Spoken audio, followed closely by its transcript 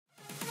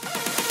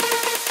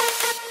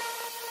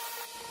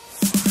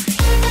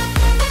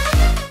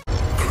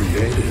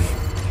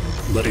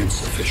but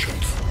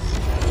insufficient.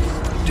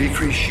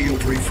 Decrease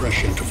shield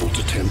refresh interval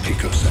to 10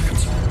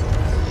 picoseconds.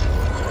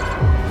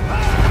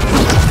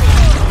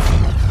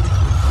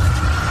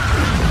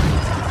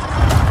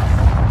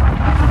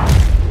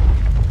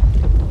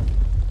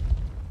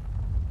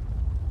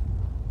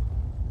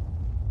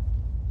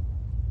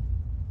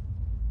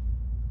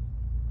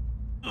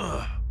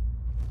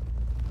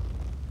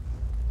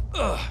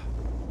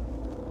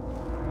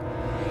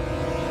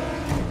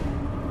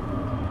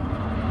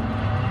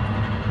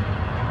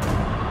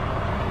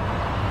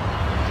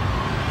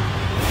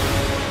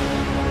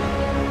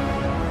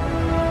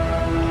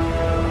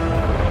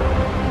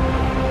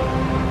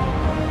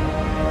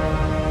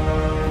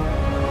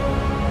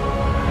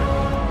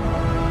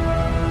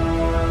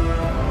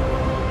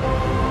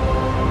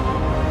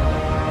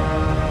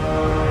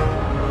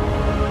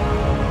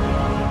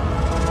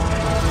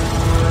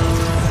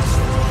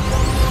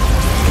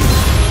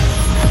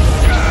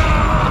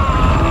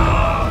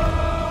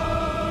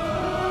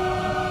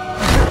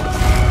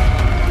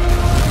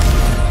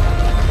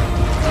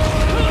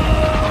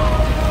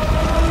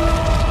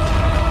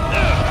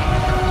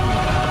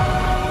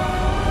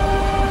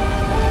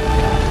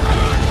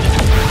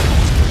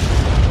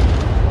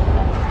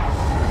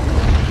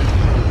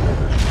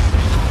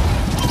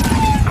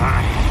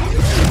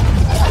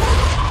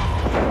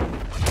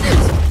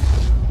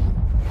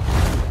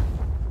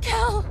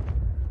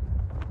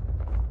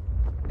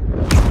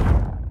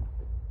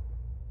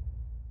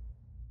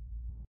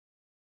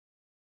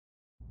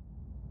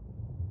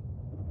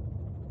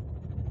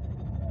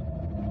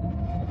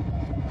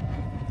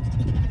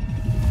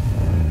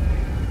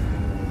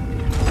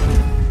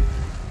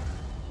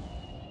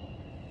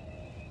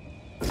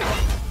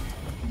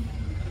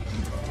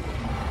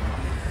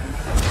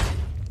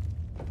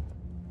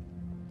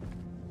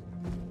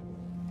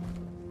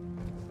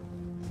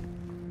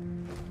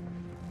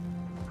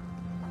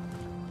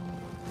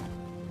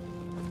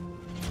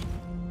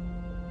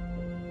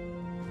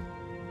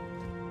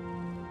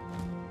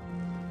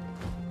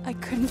 I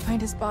couldn't find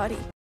his body.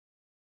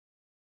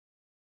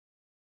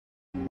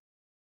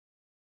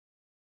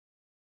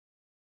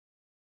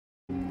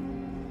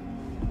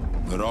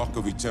 The Rock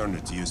of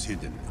Eternity is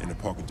hidden in a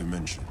pocket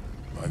dimension.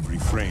 I've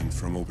refrained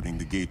from opening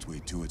the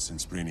gateway to it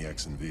since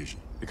Brainiac's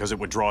invasion. Because it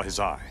would draw his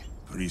eye.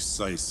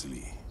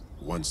 Precisely.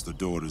 Once the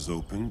door is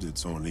opened,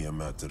 it's only a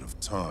matter of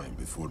time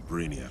before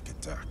Brainiac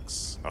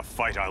attacks. A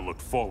fight I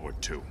look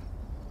forward to.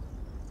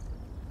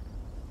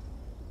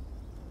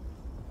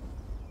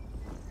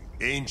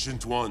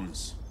 Ancient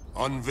Ones,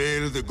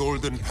 unveil the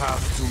golden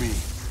path to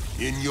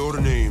me. In your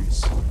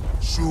names,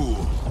 Shu,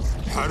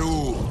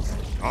 Haru,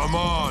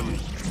 Aman,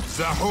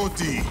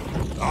 Zahoti,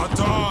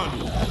 Atan,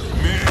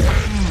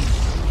 Mehen!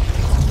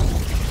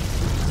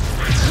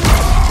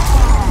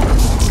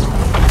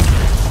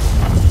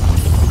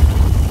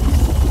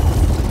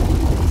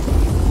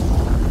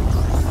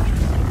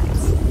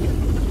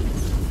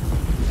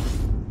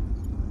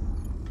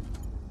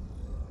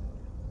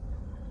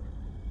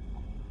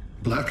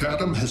 Black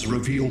Adam has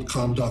revealed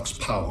Kondok's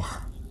power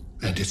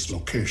and its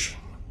location.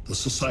 The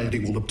Society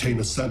will obtain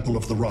a sample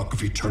of the Rock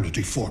of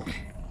Eternity for me.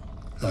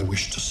 I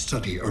wish to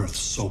study Earth's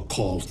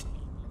so-called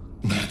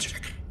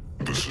magic.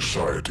 The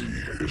Society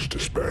is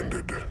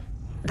disbanded.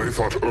 They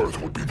thought Earth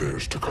would be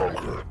theirs to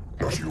conquer,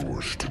 not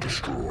yours to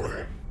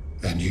destroy.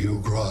 And you,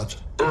 Grodd?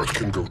 Earth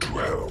can go to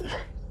hell.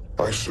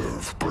 I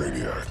serve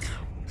Brainiac.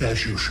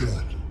 As you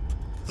should.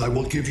 I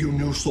will give you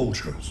new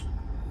soldiers.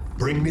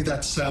 Bring me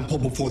that sample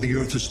before the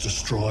Earth is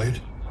destroyed,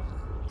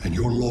 and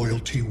your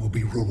loyalty will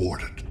be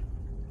rewarded.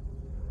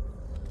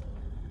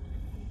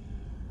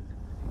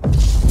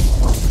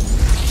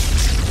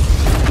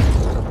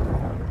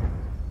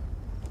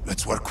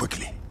 Let's work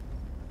quickly.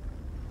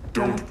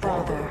 Don't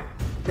bother.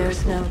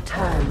 There's no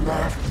time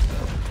left.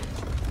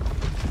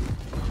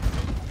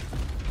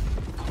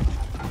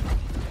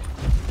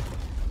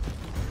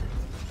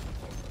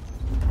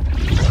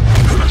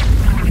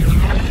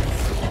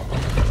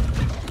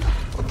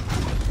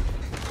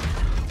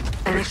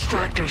 An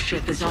extractor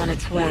ship is on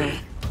its way.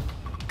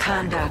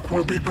 Kondok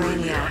will be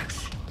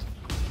Brainiac's.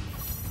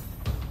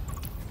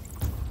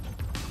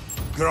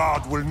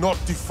 Grodd will not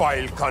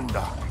defile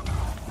Kondok.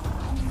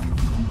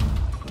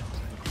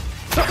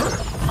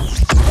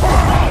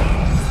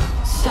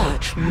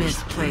 Such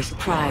misplaced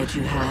pride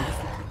you have,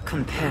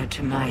 compared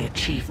to my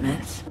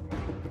achievements.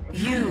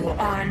 You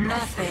are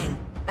nothing,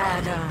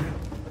 Adam.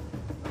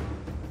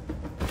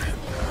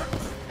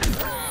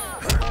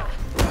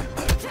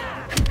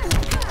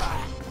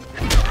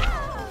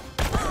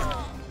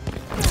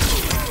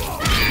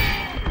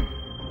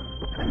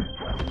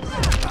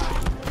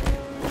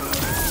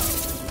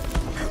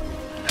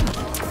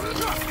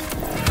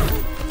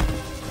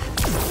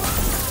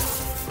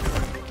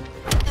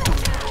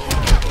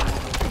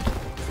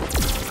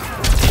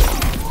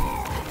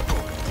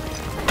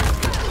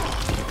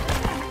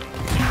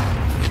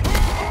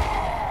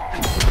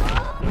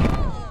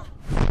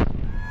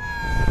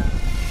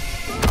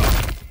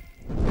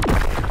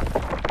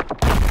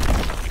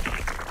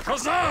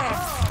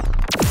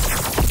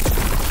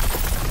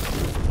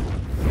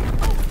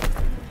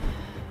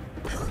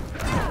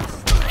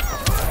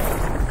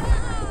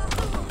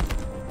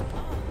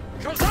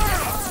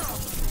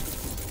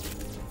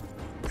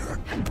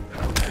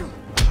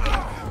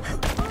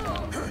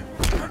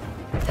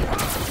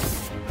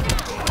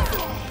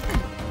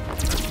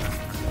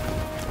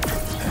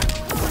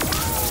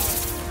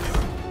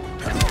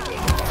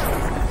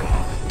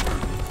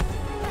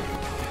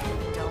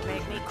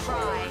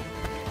 cry.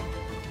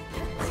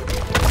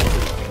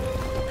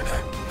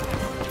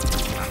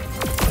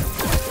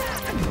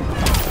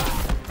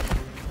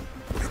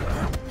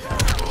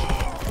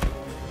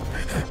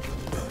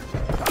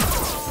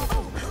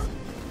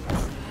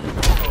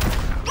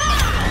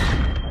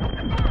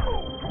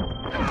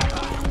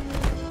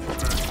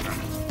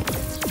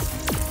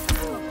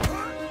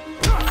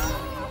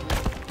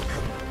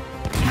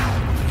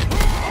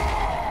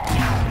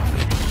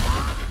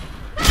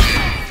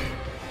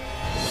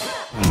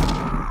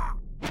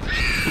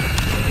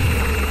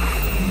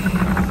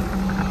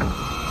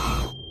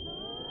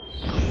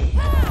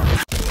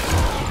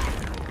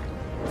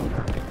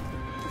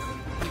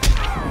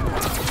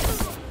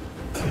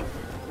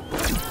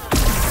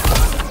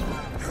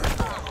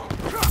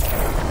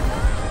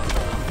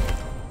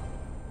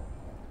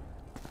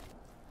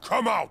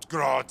 Come out,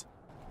 Grodd!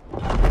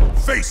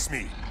 Face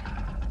me!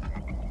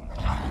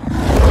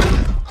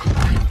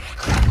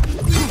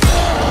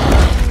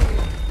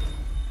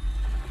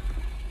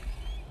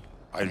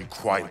 I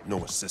require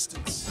no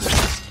assistance.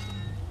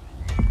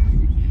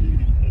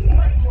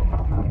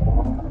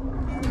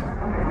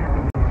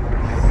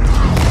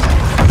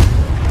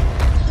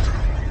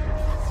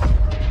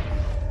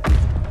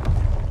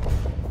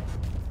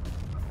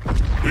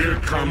 Here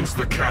comes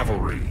the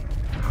cavalry.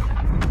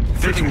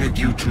 Fitting that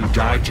you two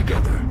die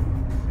together.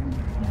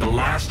 The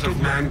last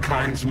of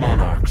mankind's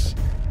monarchs.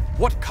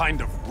 What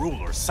kind of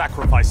ruler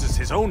sacrifices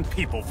his own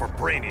people for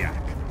Brainiac?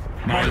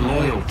 My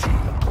loyalty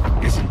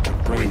isn't to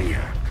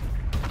Brainiac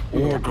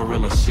or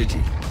Gorilla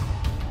City.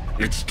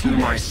 It's to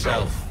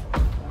myself.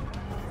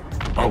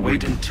 I'll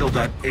wait until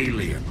that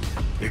alien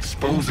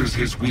exposes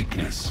his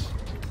weakness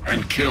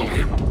and kill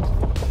him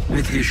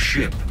with his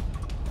ship.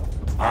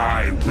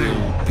 I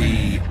will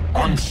be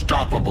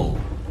unstoppable.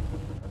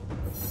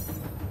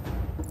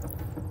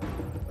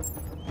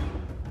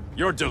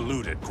 You're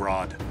deluded,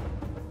 Grodd.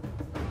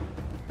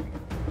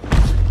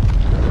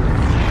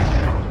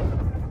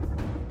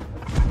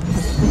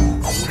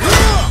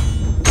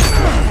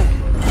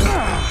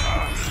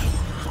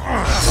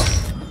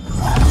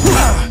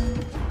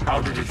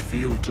 How did it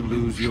feel to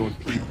lose your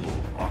people,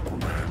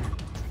 Aquaman?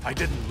 I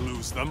didn't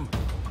lose them.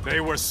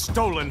 They were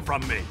stolen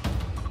from me.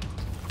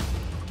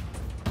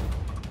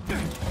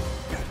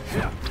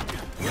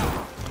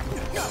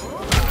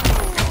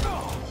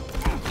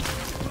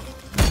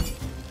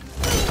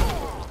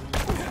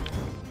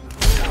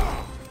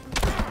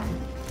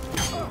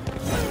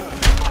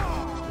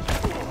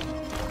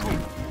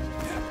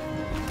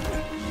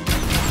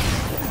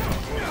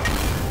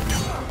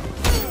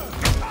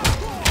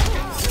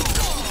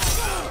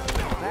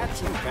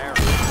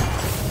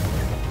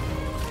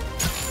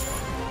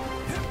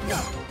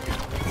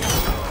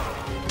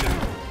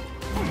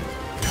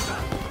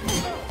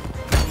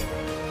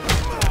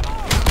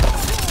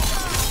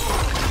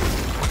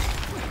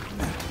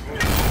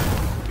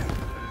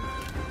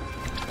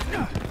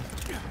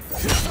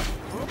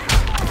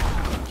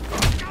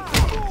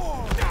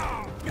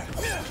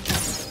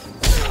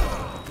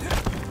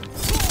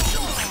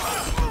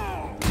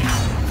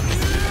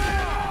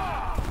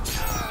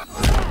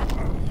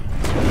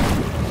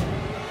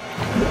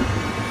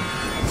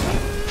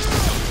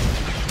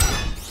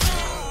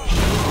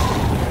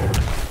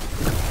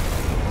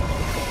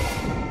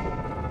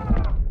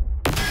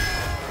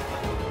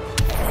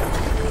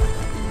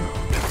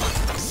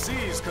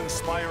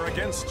 Conspire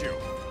against you.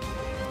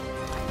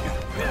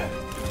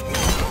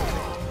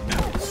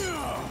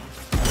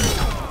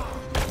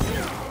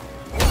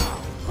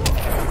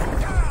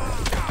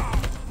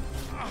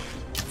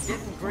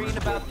 Getting green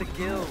about the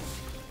gills.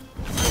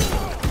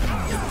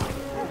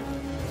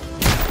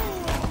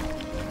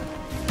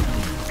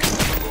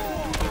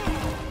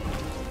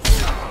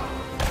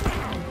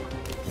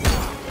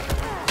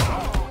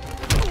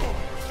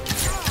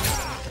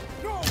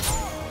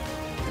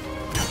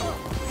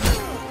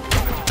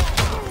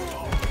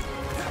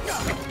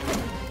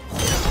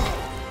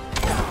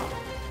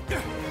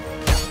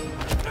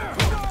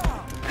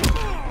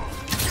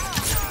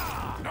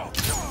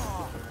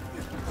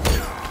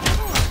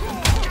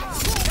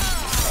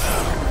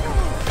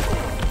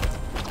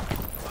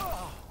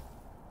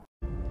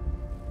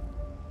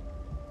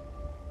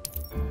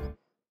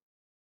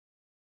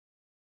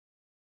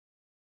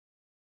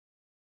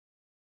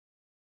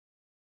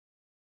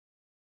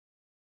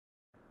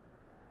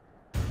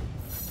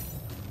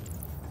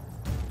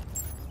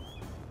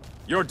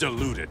 You're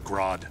deluded,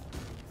 Grodd.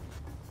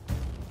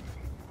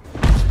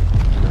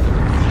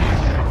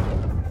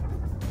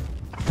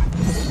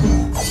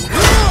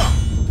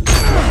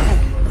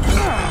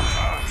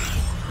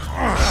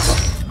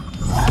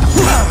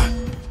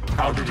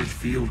 How did it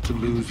feel to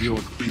lose your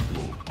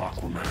people,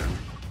 Aquaman?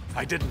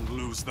 I didn't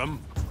lose them.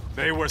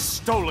 They were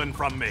stolen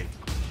from me.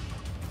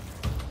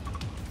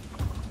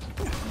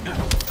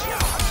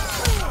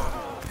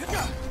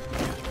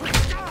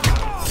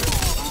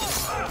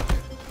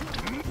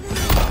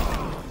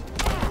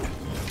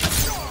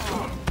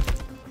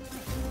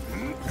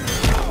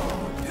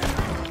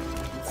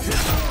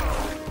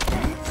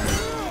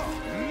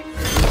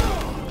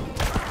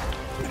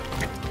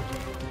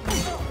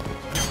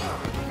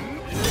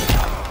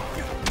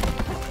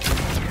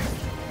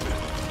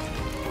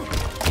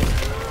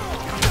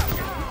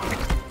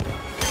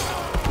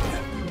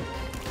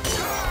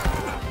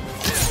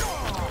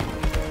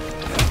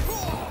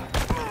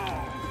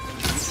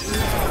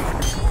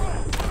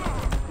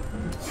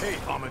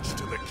 homage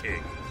to the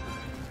king.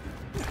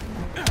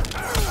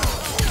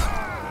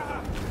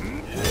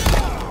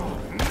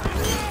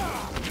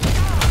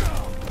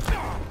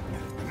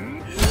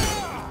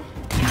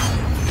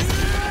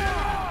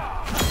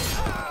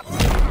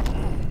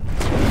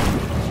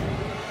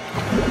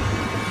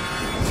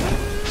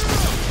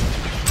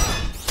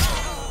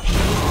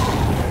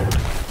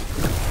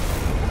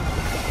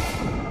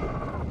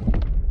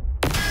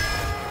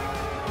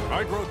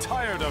 I grow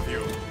tired of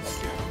you.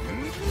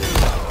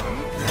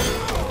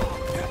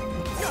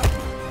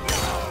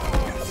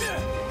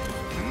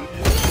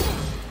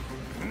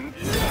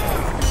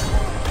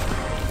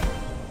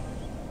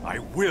 I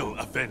will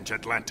avenge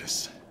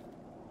Atlantis.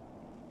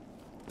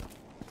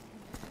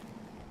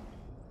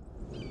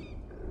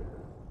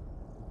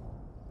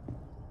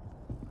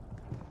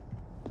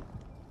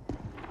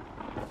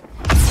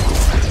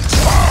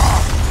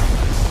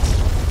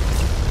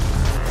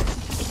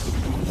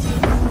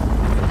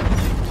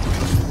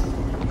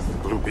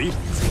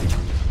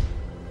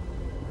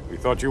 We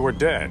thought you were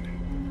dead.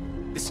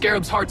 The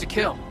Scarab's hard to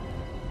kill.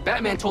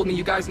 Batman told me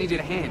you guys needed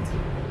a hand.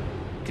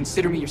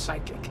 Consider me your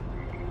sidekick.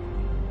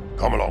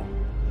 Come along.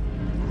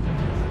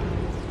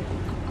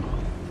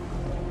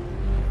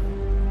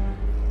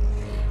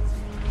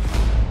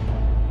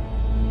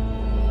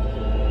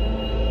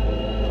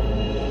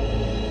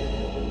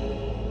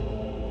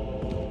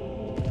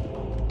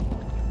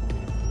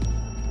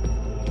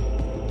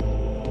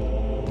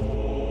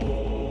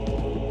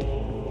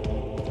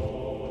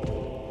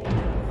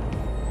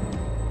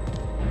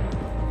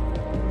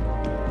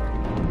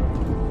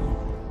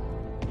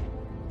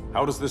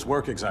 How does this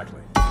work exactly?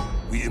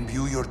 We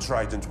imbue your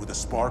trident with a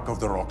spark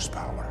of the rock's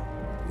power.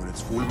 When its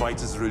full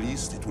might is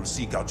released, it will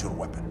seek out your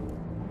weapon.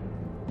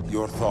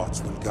 Your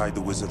thoughts will guide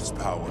the wizard's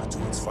power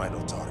to its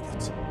final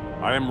target.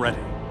 I am ready.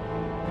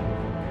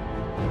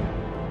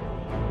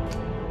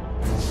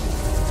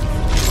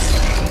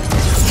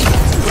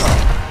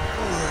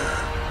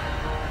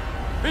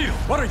 Beetle,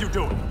 what are you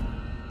doing?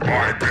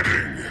 My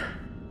bidding.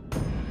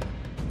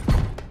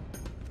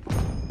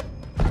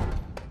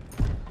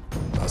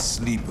 A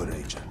sleeper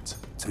agent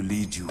to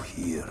lead you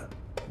here.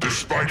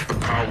 Despite the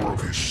power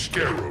of his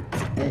scarab,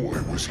 the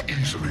boy was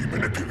easily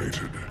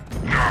manipulated.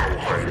 Now,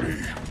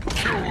 Jaime,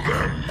 kill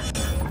them.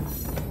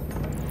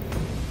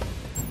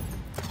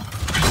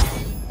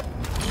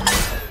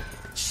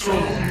 So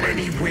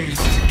many ways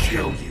to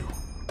kill you.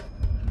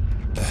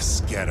 The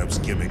Scarab's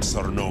gimmicks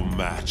are no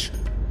match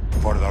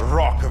for the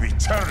Rock of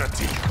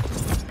Eternity.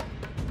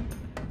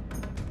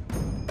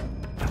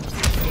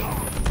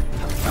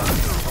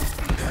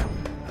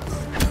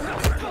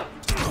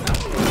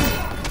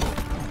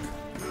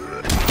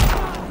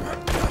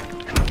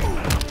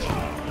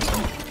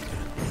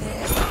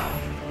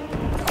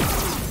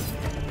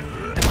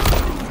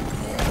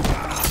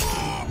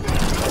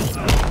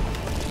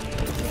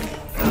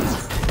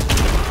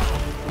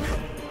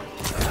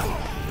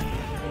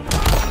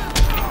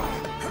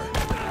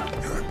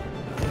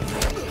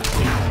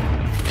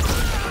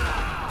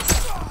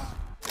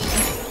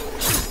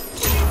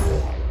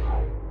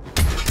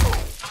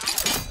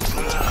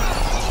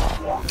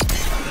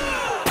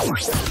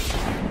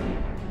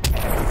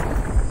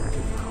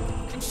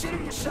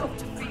 Consider yourself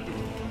defeated.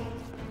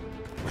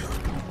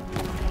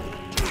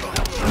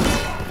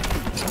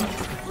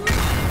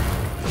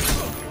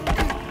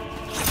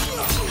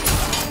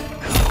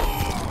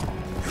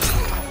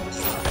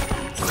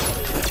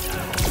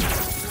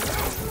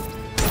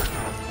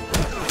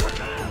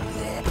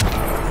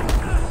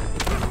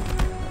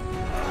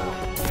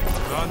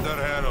 Thunder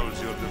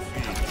heralds your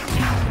defeat.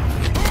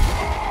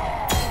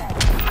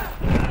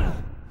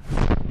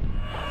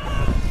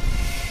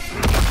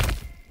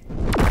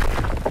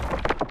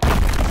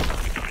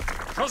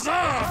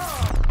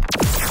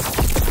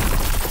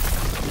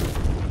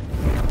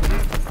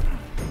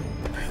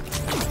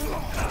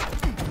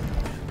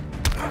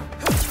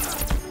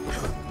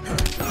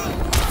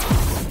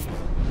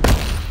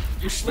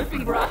 You're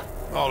slipping, bruh.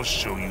 I'll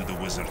show you the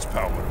wizard's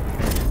power.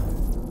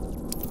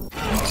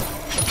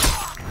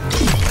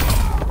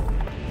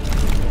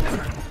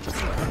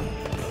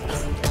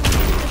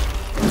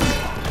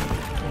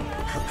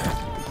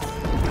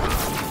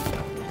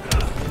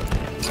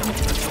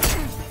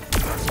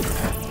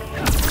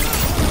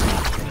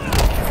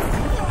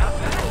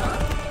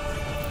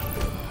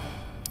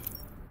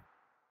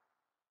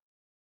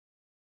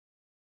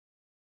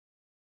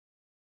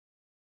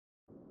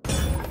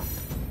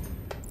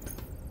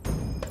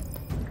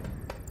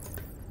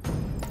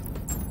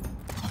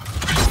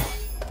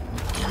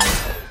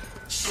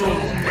 So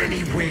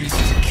many ways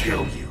to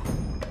kill you.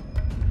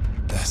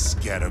 The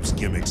Scarab's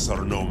gimmicks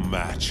are no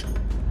match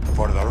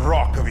for the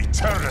Rock of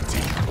Eternity.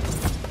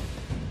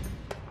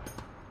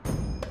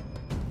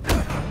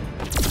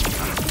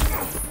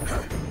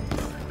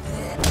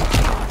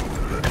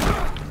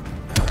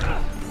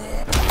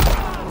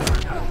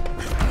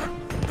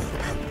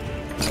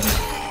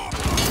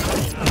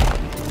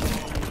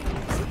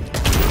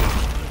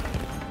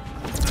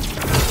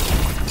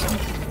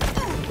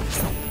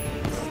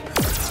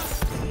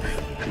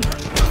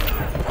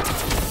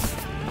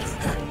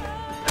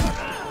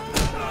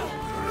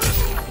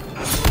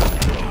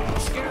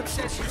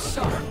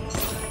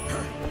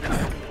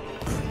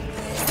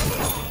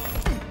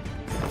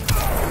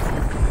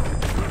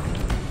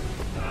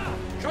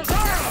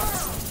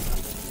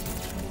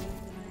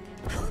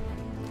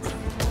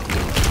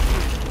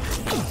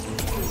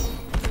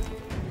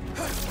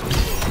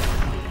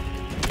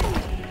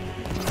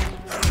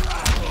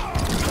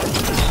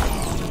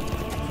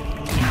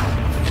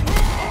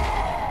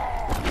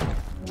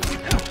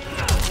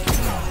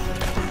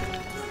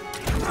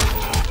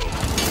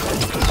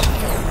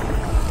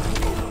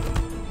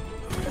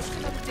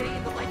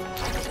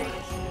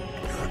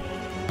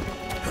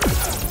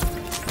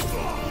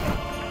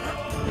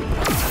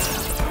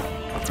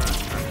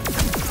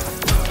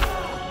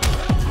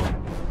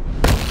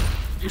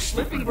 You're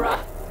slipping,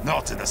 Grodd.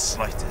 Not in the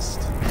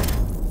slightest.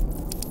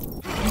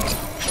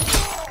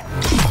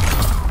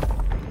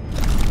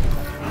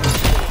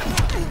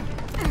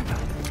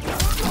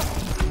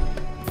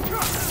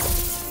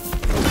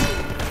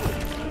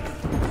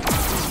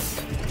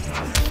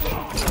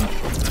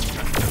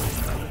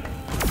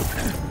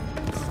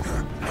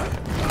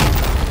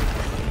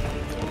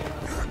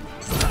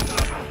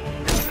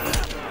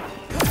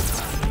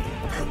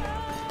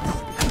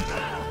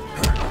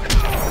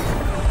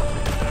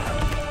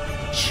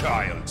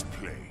 Child's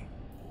play.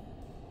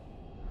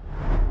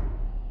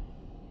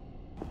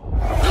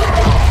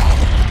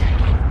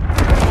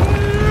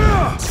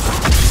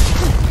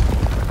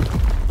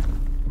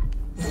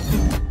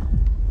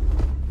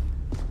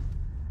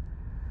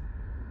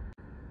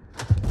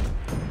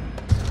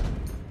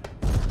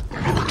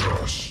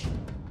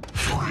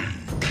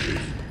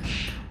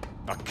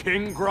 A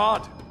king,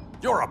 Grodd?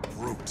 You're a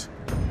brute.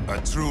 A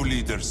true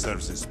leader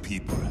serves his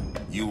people.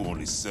 You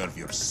only serve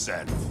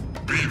yourself.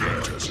 Be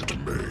that as it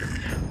may,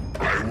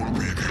 I will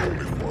be the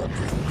only one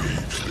who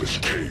leaves this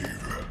cave.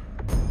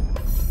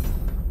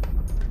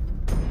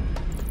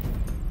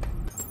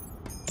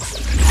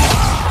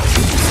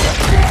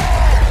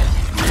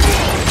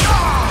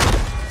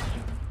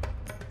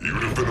 You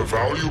would have been a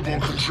valuable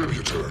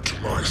contributor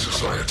to my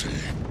society.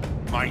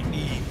 My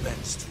knee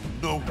bends to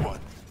no one.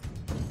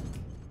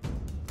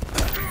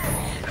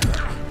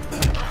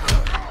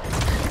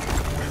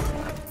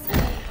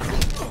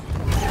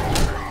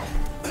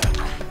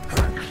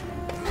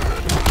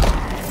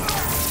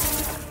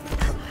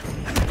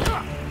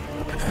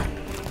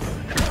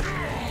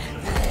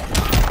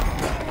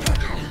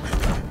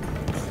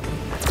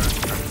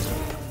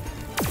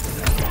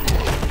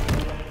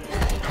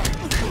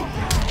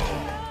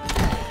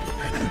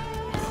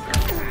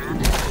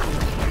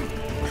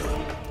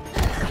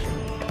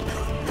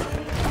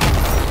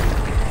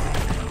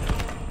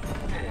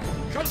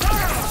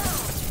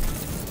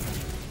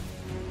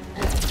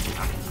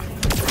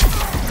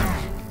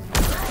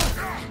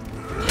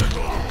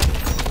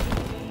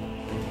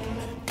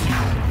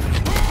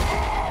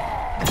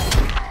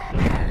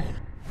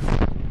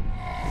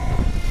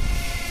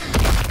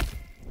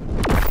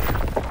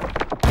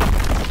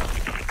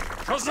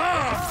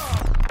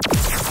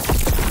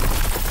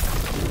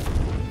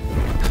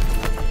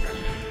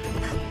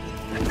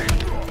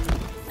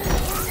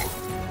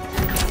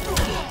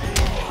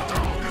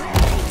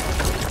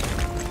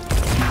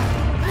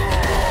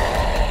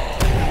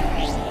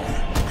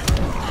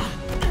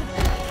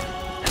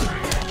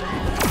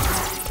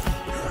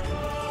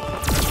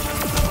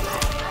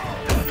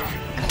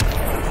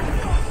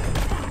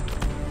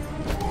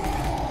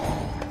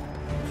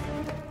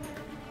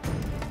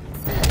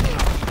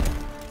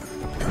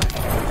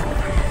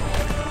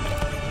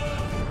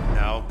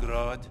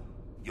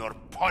 Your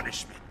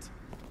punishment.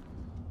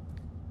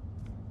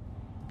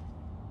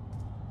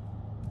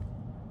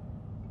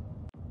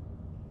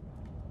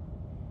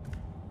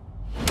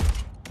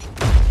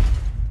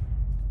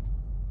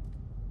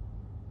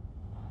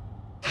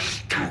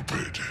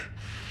 Stupid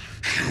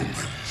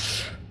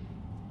humans.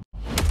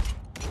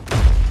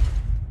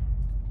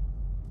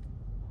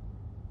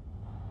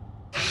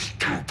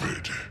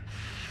 Stupid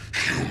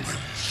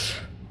humans.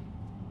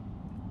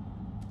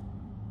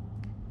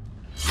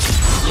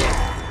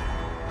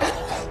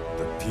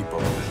 People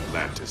of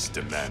Atlantis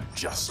demand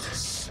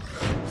justice.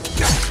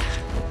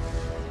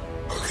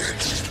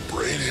 Against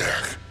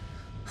Brainiac.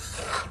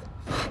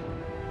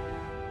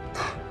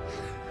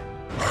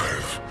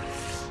 I've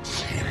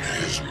seen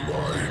his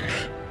mind,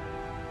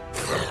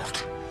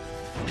 felt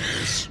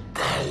his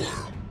power.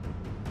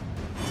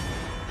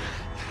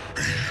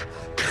 He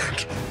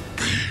can't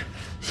be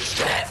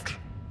stopped.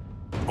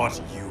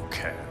 But you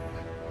can.